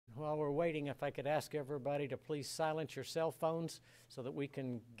moderating, if I could ask everybody to please silence your cell phones so that we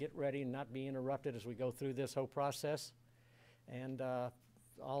can get ready and not be interrupted as we go through this whole process. And I'll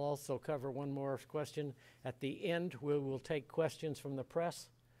also cover one more question. At the end, we will take questions from the press,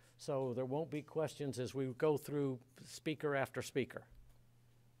 so there won't be questions as we go through speaker after speaker.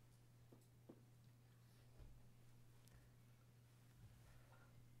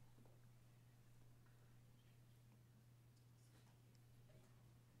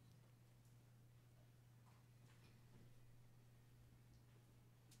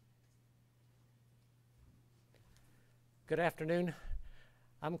 Good afternoon.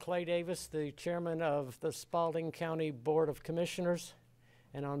 I'm Clay Davis, the chairman of the Spalding County Board of Commissioners.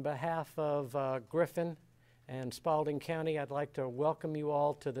 And on behalf of Griffin and Spalding County, I'd like to welcome you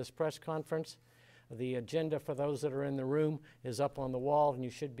all to this press conference. The agenda for those that are in the room is up on the wall, and you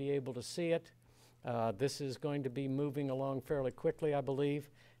should be able to see it. This is going to be moving along fairly quickly, I believe.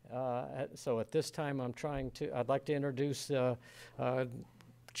 So at this time, I'd like to introduce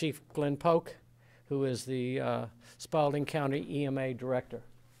Chief Glenn Polk, who is the Spalding County EMA Director.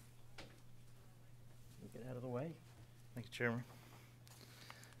 Get out of the way. Thank you, Chairman.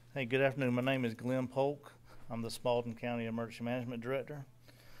 Hey, good afternoon. My name is Glenn Polk. I'm the Spalding County Emergency Management Director.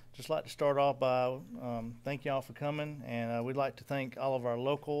 Just like to start off by thank y'all for coming, and we'd like to thank all of our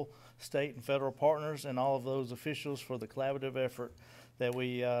local, state, and federal partners and all of those officials for the collaborative effort that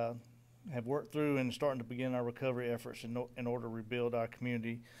we have worked through and starting to begin our recovery efforts in order to rebuild our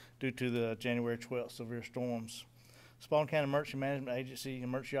community due to the January 12th severe storms. Spalding County Emergency Management Agency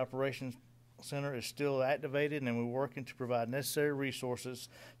Emergency Operations Center is still activated, and we're working to provide necessary resources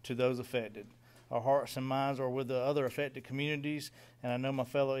to those affected. Our hearts and minds are with the other affected communities, and I know my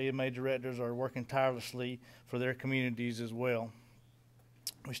fellow EMA directors are working tirelessly for their communities as well.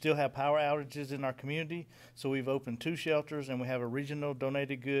 We still have power outages in our community, so we've opened 2 shelters, and we have a regional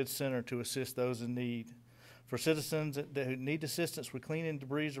donated goods center to assist those in need. For citizens who need assistance with cleaning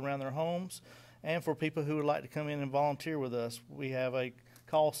debris around their homes, and for people who would like to come in and volunteer with us, we have a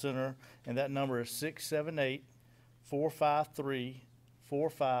call center, and that number is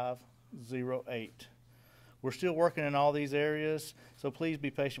 678-453-4508. We're still working in all these areas, so please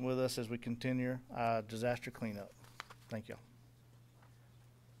be patient with us as we continue our disaster cleanup. Thank you.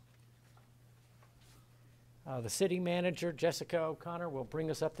 The city manager, Jessica O'Connor, will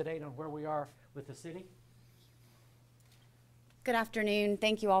bring us up to date on where we are with the city. Good afternoon.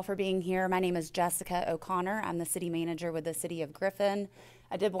 Thank you all for being here. My name is Jessica O'Connor. I'm the city manager with the city of Griffin.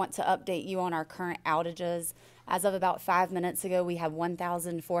 I did want to update you on our current outages. As of about 5 minutes ago, we have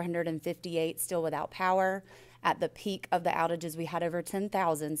 1,458 still without power. At the peak of the outages, we had over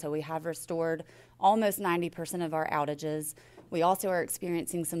 10,000, so we have restored almost 90% of our outages. We also are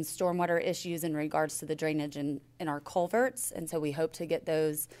experiencing some stormwater issues in regards to the drainage in our culverts, and so we hope to get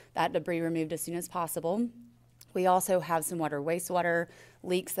that debris removed as soon as possible. We also have some wastewater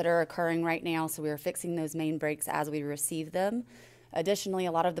leaks that are occurring right now, so we are fixing those main breaks as we receive them. Additionally,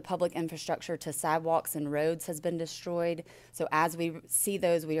 a lot of the public infrastructure to sidewalks and roads has been destroyed, so as we see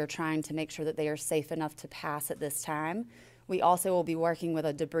those, we are trying to make sure that they are safe enough to pass at this time. We also will be working with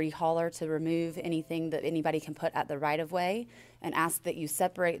a debris hauler to remove anything that anybody can put at the right-of-way, and ask that you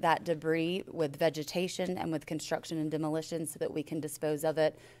separate that debris with vegetation and with construction and demolition so that we can dispose of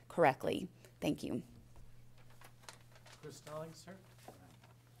it correctly. Thank you. Chris Stallings, sir.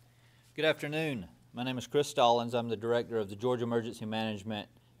 Good afternoon. My name is Chris Stallings. I'm the director of the Georgia Emergency Management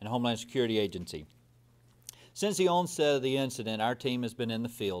and Homeland Security Agency. Since the onset of the incident, our team has been in the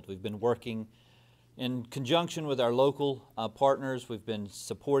field. We've been working in conjunction with our local partners. We've been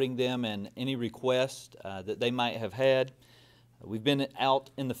supporting them in any request that they might have had. We've been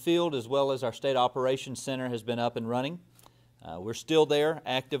out in the field, as well as our State Operations Center has been up and running. We're still there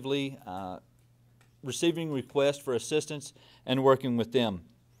actively receiving requests for assistance and working with them.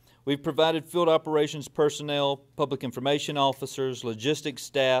 We've provided field operations personnel, public information officers, logistics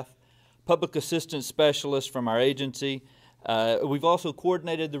staff, public assistance specialists from our agency. We've also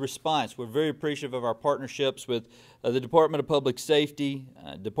coordinated the response. We're very appreciative of our partnerships with the Department of Public Safety,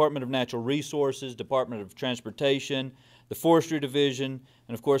 Department of Natural Resources, Department of Transportation, the Forestry Division,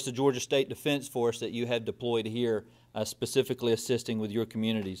 and of course the Georgia State Defense Force that you have deployed here, specifically assisting with your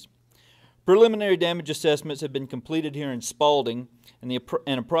communities. Preliminary damage assessments have been completed here in Spalding,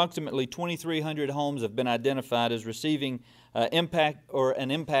 and approximately 2,300 homes have been identified as receiving an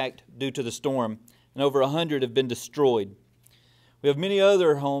impact due to the storm, and over 100 have been destroyed. We have many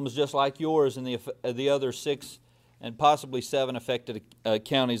other homes just like yours in the other 6 and possibly 7 affected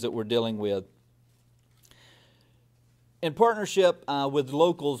counties that we're dealing with. In partnership with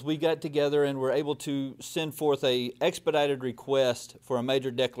locals, we got together and were able to send forth a expedited request for a major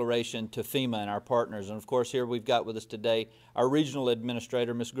declaration to FEMA and our partners. And of course, here we've got with us today our regional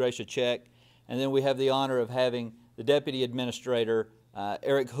administrator, Ms. Gracia Check, and then we have the honor of having the deputy administrator,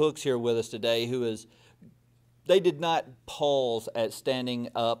 Eric Hooks, here with us today, who is, they did not pause at standing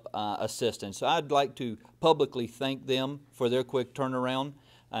up assistance. So I'd like to publicly thank them for their quick turnaround.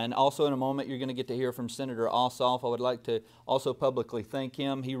 And also in a moment, you're going to get to hear from Senator Ossoff. I would like to also publicly thank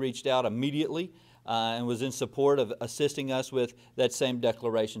him. He reached out immediately and was in support of assisting us with that same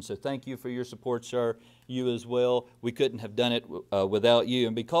declaration. So thank you for your support, sir. You as well. We couldn't have done it without you.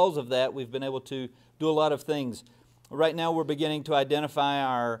 And because of that, we've been able to do a lot of things. Right now, we're beginning to identify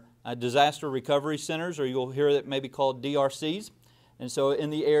our disaster recovery centers, or you'll hear it maybe called DRCs. And so in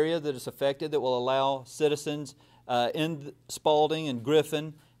the area that is affected, that will allow citizens in Spalding and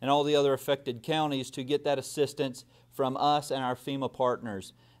Griffin and all the other affected counties to get that assistance from us and our FEMA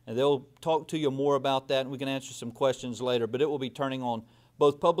partners. And they'll talk to you more about that, and we can answer some questions later, but it will be turning on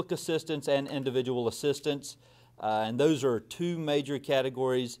both public assistance and individual assistance. And those are two major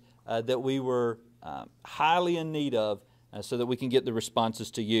categories that we were highly in need of so that we can get the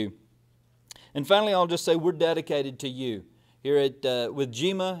responses to you. And finally, I'll just say we're dedicated to you. Here at, with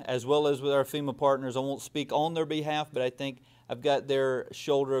GEMA, as well as with our FEMA partners, I won't speak on their behalf, but I think I've got their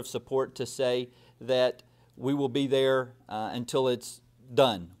shoulder of support to say that we will be there until it's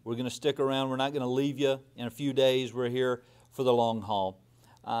done. We're going to stick around. We're not going to leave you in a few days. We're here for the long haul.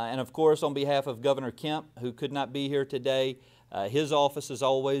 And of course, on behalf of Governor Kemp, who could not be here today, his office is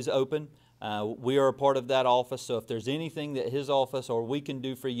always open. We are a part of that office, so if there's anything that his office or we can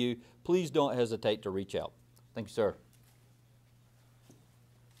do for you, please don't hesitate to reach out. Thank you, sir.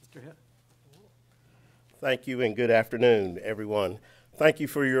 Thank you and good afternoon, everyone. Thank you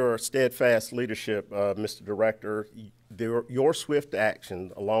for your steadfast leadership, Mr. Director. Your swift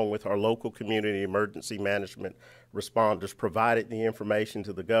action, along with our local community emergency management responders, provided the information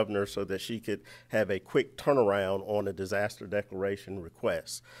to the governor so that she could have a quick turnaround on a disaster declaration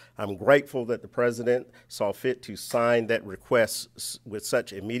request. I'm grateful that the president saw fit to sign that request with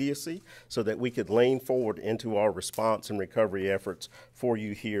such immediacy so that we could lean forward into our response and recovery efforts for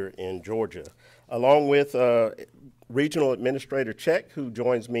you here in Georgia. Along with Regional Administrator Check, who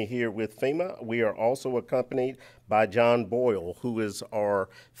joins me here with FEMA, we are also accompanied by John Boyle, who is our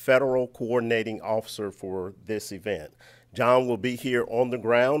federal coordinating officer for this event. John will be here on the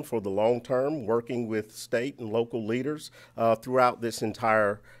ground for the long term, working with state and local leaders throughout this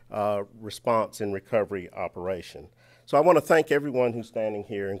entire response and recovery operation. So I want to thank everyone who's standing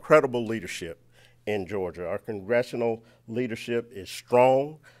here. Incredible leadership in Georgia. Our congressional leadership is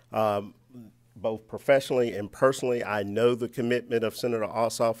strong. Both professionally and personally, I know the commitment of Senator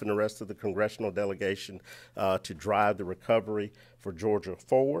Ossoff and the rest of the congressional delegation to drive the recovery for Georgia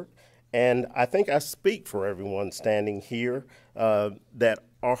forward. And I think I speak for everyone standing here that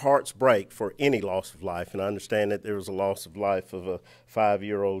our hearts break for any loss of life. And I understand that there was a loss of life of a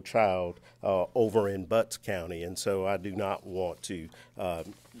 5-year-old child over in Butts County. And so I do not want to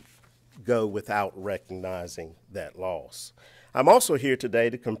go without recognizing that loss. I'm also here today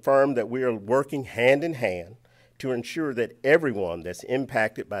to confirm that we are working hand in hand to ensure that everyone that's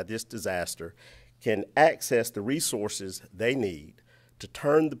impacted by this disaster can access the resources they need to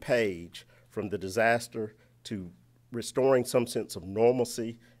turn the page from the disaster to restoring some sense of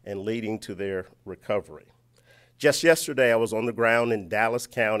normalcy and leading to their recovery. Just yesterday, I was on the ground in Dallas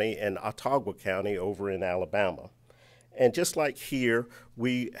County and Ottawa County over in Alabama. And just like here,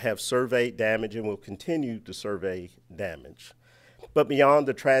 we have surveyed damage and will continue to survey damage. But beyond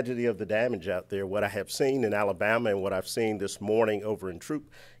the tragedy of the damage out there, what I have seen in Alabama and what I've seen this morning over in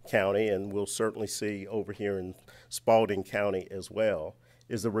Troup County, and we'll certainly see over here in Spalding County as well,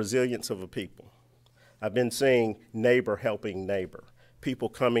 is the resilience of a people. I've been seeing neighbor helping neighbor, people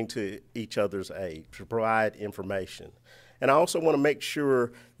coming to each other's aid to provide information. And I also want to make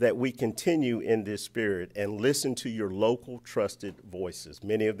sure that we continue in this spirit and listen to your local trusted voices.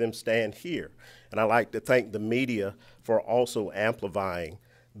 Many of them stand here. And I'd like to thank the media for also amplifying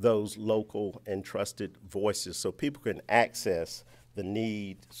those local and trusted voices so people can access the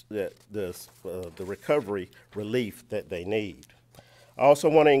needs, the recovery relief that they need. I also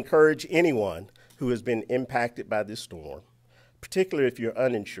want to encourage anyone who has been impacted by this storm, particularly if you're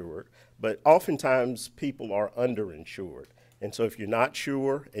uninsured, but oftentimes people are underinsured. And so if you're not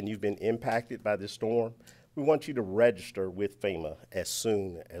sure and you've been impacted by this storm, we want you to register with FEMA as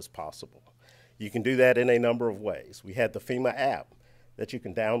soon as possible. You can do that in a number of ways. We have the FEMA app that you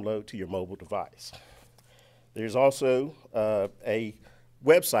can download to your mobile device. There's also a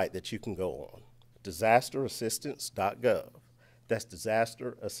website that you can go on, disasterassistance.gov. That's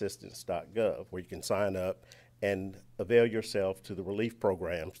disasterassistance.gov, where you can sign up and avail yourself to the relief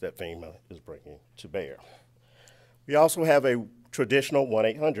programs that FEMA is bringing to bear. We also have a traditional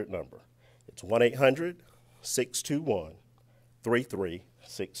 1-800 number. It's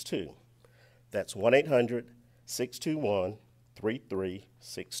 1-800-621-3362. That's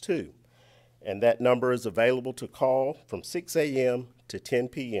 1-800-621-3362. And that number is available to call from 6 a.m. to 10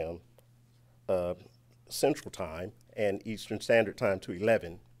 p.m. Central Time and Eastern Standard Time to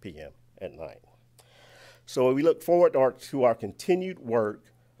 11 p.m. at night. So we look forward to our continued work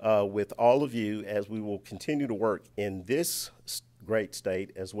with all of you as we will continue to work in this great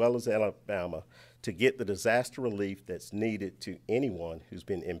state as well as Alabama to get the disaster relief that's needed to anyone who's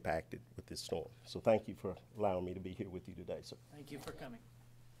been impacted with this storm. So thank you for allowing me to be here with you today, sir. Thank you for coming.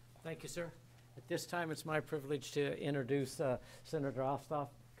 Thank you, sir. At this time, it's my privilege to introduce Senator Ossoff.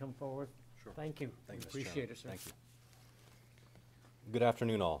 Come forward. Sure. Thank you. Thank you, Mr. Appreciate Chairman. it, sir. Thank you. Good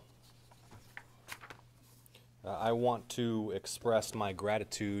afternoon, all. I want to express my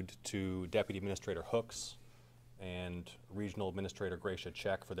gratitude to Deputy Administrator Hooks and Regional Administrator Gracia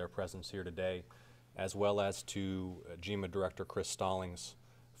Check for their presence here today, as well as to GEMA Director Chris Stallings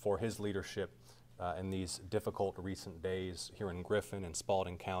for his leadership in these difficult recent days here in Griffin and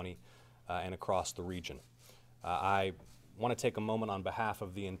Spalding County and across the region. I want to take a moment on behalf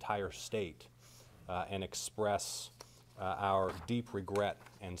of the entire state and express our deep regret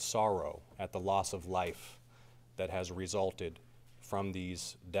and sorrow at the loss of life that has resulted from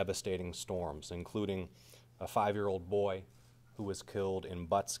these devastating storms, including a 5-year-old boy who was killed in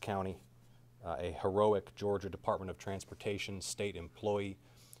Butts County, a heroic Georgia Department of Transportation state employee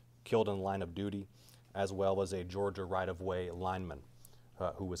killed in the line of duty, as well as a Georgia right-of-way lineman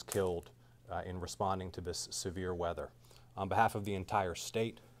who was killed in responding to this severe weather. On behalf of the entire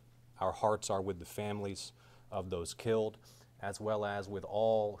state, our hearts are with the families of those killed, as well as with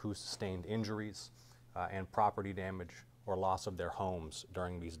all who sustained injuries and property damage or loss of their homes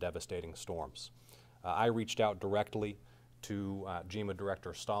during these devastating storms. I reached out directly to GEMA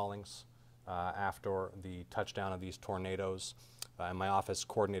Director Stallings after the touchdown of these tornadoes, and my office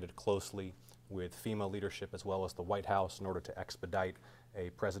coordinated closely with FEMA leadership as well as the White House in order to expedite a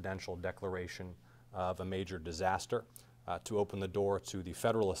presidential declaration of a major disaster to open the door to the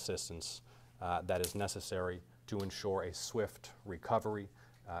federal assistance that is necessary to ensure a swift recovery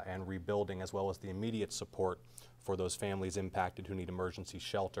and rebuilding, as well as the immediate support for those families impacted who need emergency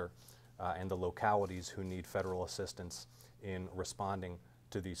shelter and the localities who need federal assistance in responding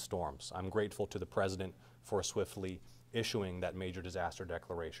to these storms. I'm grateful to the President for swiftly issuing that major disaster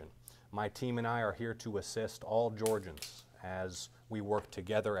declaration. My team and I are here to assist all Georgians as we work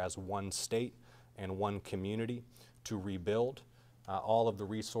together as one state and one community to rebuild. All of the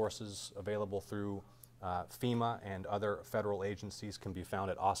resources available through FEMA and other federal agencies can be found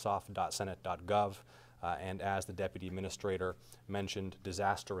at ossoff.senate.gov, and as the Deputy Administrator mentioned,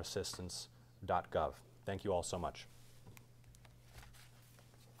 disasterassistance.gov. Thank you all so much.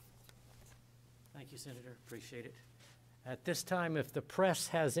 Thank you, Senator. Appreciate it. At this time, if the press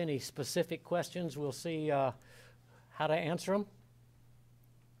has any specific questions, we'll see how to answer them.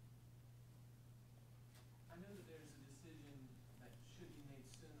 I know that there's a decision that should be made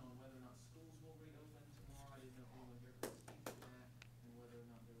soon on whether or not schools will reopen tomorrow. I didn't know if anyone here could speak to that and whether or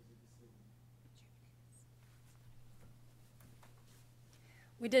not there was a decision.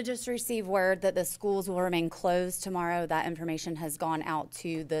 We did just receive word that the schools will remain closed tomorrow. That information has gone out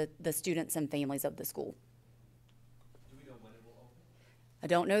to the students and families of the school. Do we know when it will open? I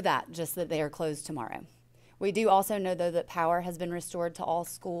don't know that, just that they are closed tomorrow. We do also know, though, that power has been restored to all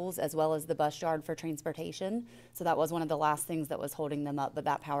schools as well as the bus yard for transportation. So that was one of the last things that was holding them up, but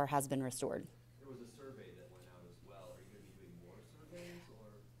that power has been restored. There was a survey that went out as well. Are you going to be doing more surveys, or?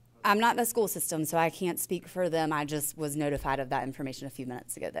 I'm not in the school system, so I can't speak for them. I just was notified of that information a few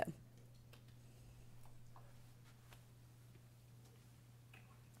minutes ago, though.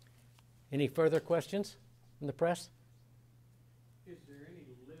 Any further questions from the press? Is there any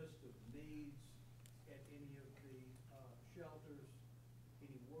list of needs at any of the shelters,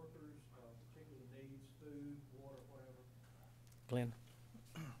 any workers, particular needs, food, water, whatever? Glenn?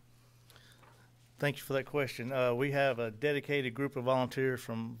 Thank you for that question. We have a dedicated group of volunteers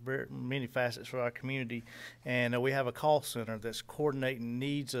from many facets for our community, and we have a call center that's coordinating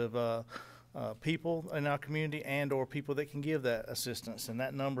needs of people in our community and or people that can give that assistance, and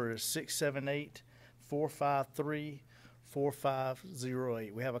that number is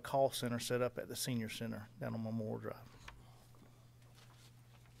 678-453-4508. We have a call center set up at the Senior Center down on Memorial Drive.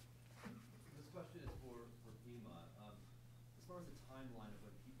 This question is for FEMA. As far as the timeline of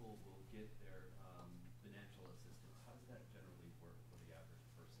when people people will get their financial assistance? How does that generally work for the average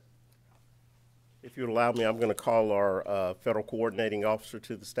person? If you allow me, I'm going to call our federal coordinating officer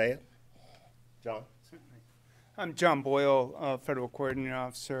to the stand. John? I'm John Boyle, Federal Coordinating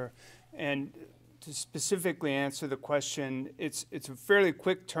Officer, and to specifically answer the question, it's a fairly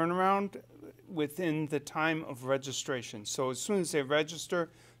quick turnaround within the time of registration. So as soon as they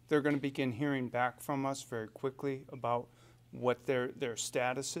register, they're going to begin hearing back from us very quickly about what their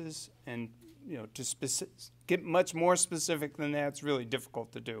status is, and to get much more specific than that, it's really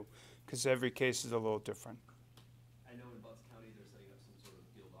difficult to do because every case is a little different. I know in Butts County they're setting up some sort of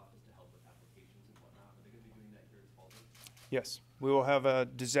field office to help with applications and whatnot. Are they going to be doing that here in Spalding? Yes, we will have a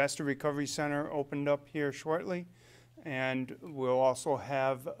disaster recovery center opened up here shortly, and we'll also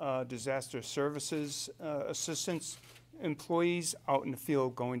have disaster services assistance employees out in the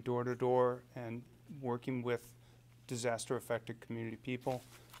field going door to door and working with disaster affected community people.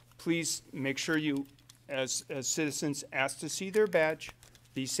 Please make sure you, as citizens, ask to see their badge.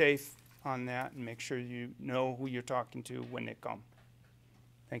 Be safe on that and make sure you know who you're talking to when they come.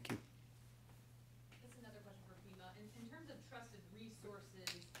 Thank you. This is another question for FEMA. In terms of trusted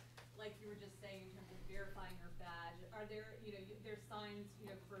resources, like you were just saying, in terms of verifying your badge, are there, there's signs,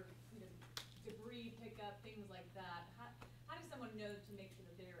 for, debris pickup, things like that. How does someone know to make sure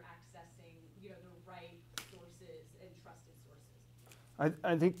that they're accessing, the right sources and trusted sources?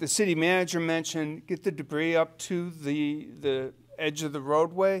 I think the city manager mentioned get the debris up to the edge of the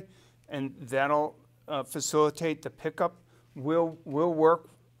roadway, and that'll facilitate the pickup. We'll work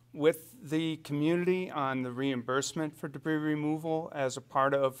with the community on the reimbursement for debris removal as a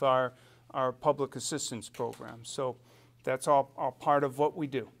part of our public assistance program. So that's all part of what we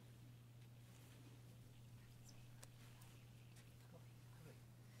do.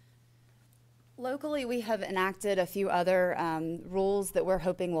 Locally, we have enacted a few other rules that we're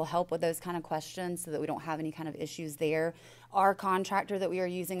hoping will help with those kind of questions so that we don't have any kind of issues there. Our contractor that we are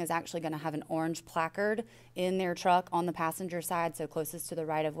using is actually going to have an orange placard in their truck on the passenger side, so closest to the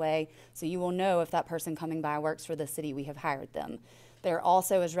right-of-way, so you will know if that person coming by works for the city, we have hired them. There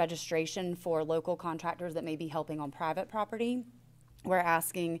also is registration for local contractors that may be helping on private property. We're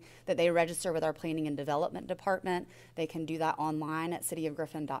asking that they register with our Planning and Development Department. They can do that online at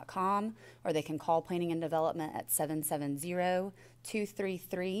cityofgriffin.com, or they can call Planning and Development at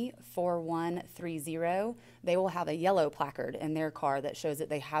 770-233-4130. They will have a yellow placard in their car that shows that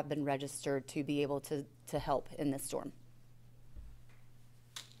they have been registered to be able to help in this storm.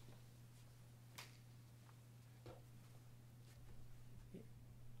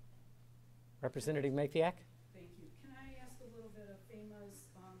 Representative Mathiak? Thank you. Can I ask a little bit of FEMA's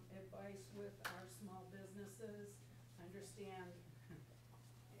advice with our small businesses? I understand,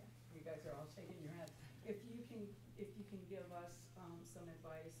 yeah, you guys are all shaking your head. If you can give us some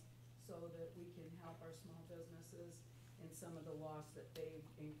advice so that we can help our small businesses in some of the loss that they've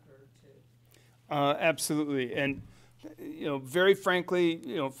incurred too. Absolutely, and very frankly,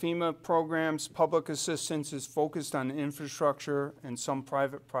 FEMA programs, public assistance is focused on infrastructure and some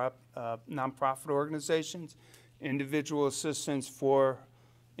private nonprofit organizations, individual assistance for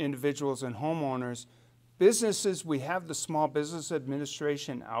individuals and homeowners. Businesses, we have the Small Business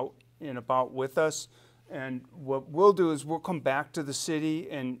Administration out and about with us, and what we'll do is we'll come back to the city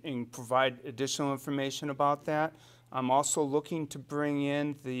and provide additional information about that. I'm also looking to bring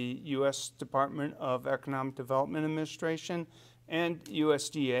in the U.S. Department of Economic Development Administration and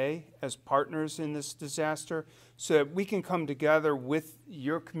USDA as partners in this disaster so that we can come together with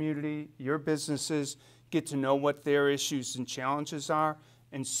your community, your businesses, get to know what their issues and challenges are,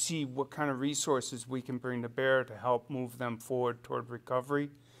 and see what kind of resources we can bring to bear to help move them forward toward recovery.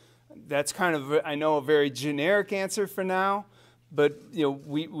 That's kind of, I know, a very generic answer for now, but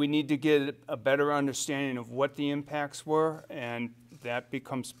we need to get a better understanding of what the impacts were, and that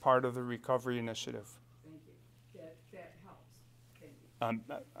becomes part of the recovery initiative. Thank you. That helps. Thank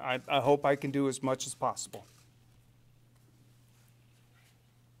you. I hope I can do as much as possible.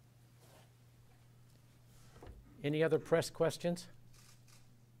 Any other press questions?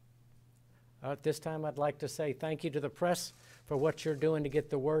 At this time, I'd like to say thank you to the press for what you're doing to get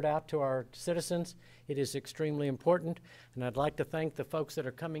the word out to our citizens. It is extremely important, and I'd like to thank the folks that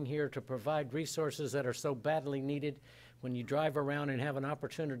are coming here to provide resources that are so badly needed. When you drive around and have an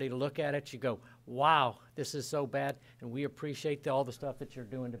opportunity to look at it, you go, wow, this is so bad, and we appreciate all the stuff that you're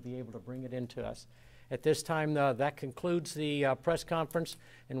doing to be able to bring it into us. At this time, that concludes the press conference,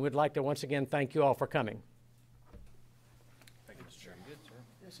 and we'd like to once again thank you all for coming. Thank you, Mr. Chairman. Good, sir.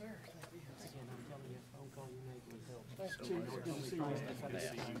 Yes, sir. Again, I'm telling you, phone call you make will help. Thanks, Chief. Good to see you. Good to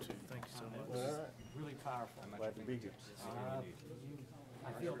see you too. Thank you so much. Really powerful. Glad to be here. You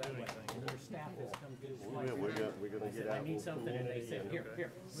I feel that way, and your staff has come through. We're gonna get out. I need something, and they said,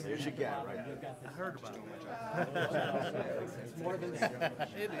 here. There's your guy right You've got I this. heard about it. It's more than that.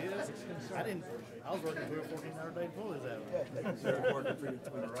 It is. I was working 14-hour day before this happened.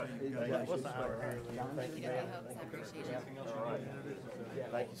 What's the hour here? Thank you, ma'am.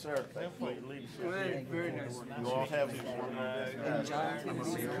 Thank you, sir. Thank you for your leadership. Very nice. You all have.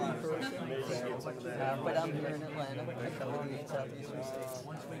 But I'm here in Atlanta. I come from the southeastern states.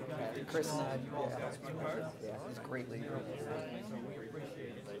 Chris and I, he's a great leader.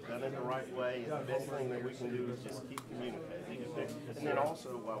 They've done it the right way, and the best thing that we can do is just keep communicating. And then also,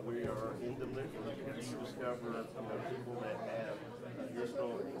 while we are in delivery, if you discover, people that have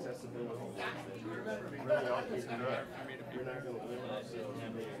additional accessibility needs that really are picking up, we're not gonna limit ourselves to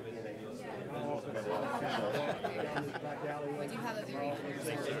being We do have a very clear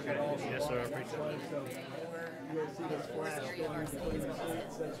strategy. Yes, sir. I appreciate it. This area of our city is closet.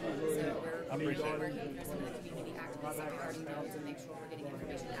 So we're working through some of the community activists that we already know to make sure we're getting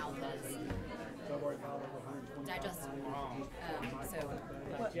information out that's digestible. So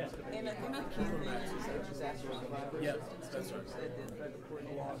And a key thing is disaster survivors. Yes, that's right.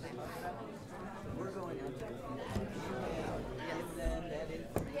 We're going out to give them that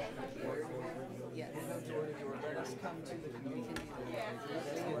information. yes, Door to door, let us come to the community.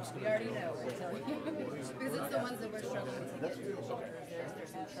 we already know. We're telling you because it's the ones that we're struggling to get to the shelters.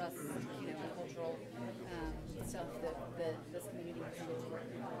 There's some trust, cultural stuff that this community has been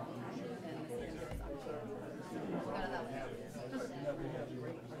working on, and this is going to give us opportunity. We'll go to that one.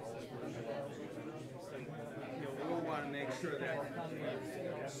 We'll want to make sure that some of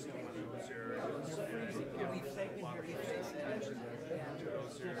those areas, give attention to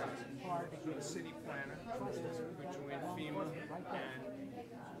those areas. The city planner between FEMA and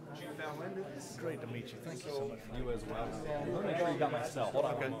GFL. It's great to meet you. Thank you so much. You as well. Let me make sure you got my cell. Hold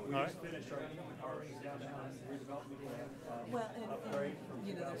on. Okay, all right. Well,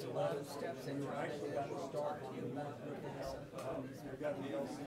 and there's a lot of steps in your actually got to start to about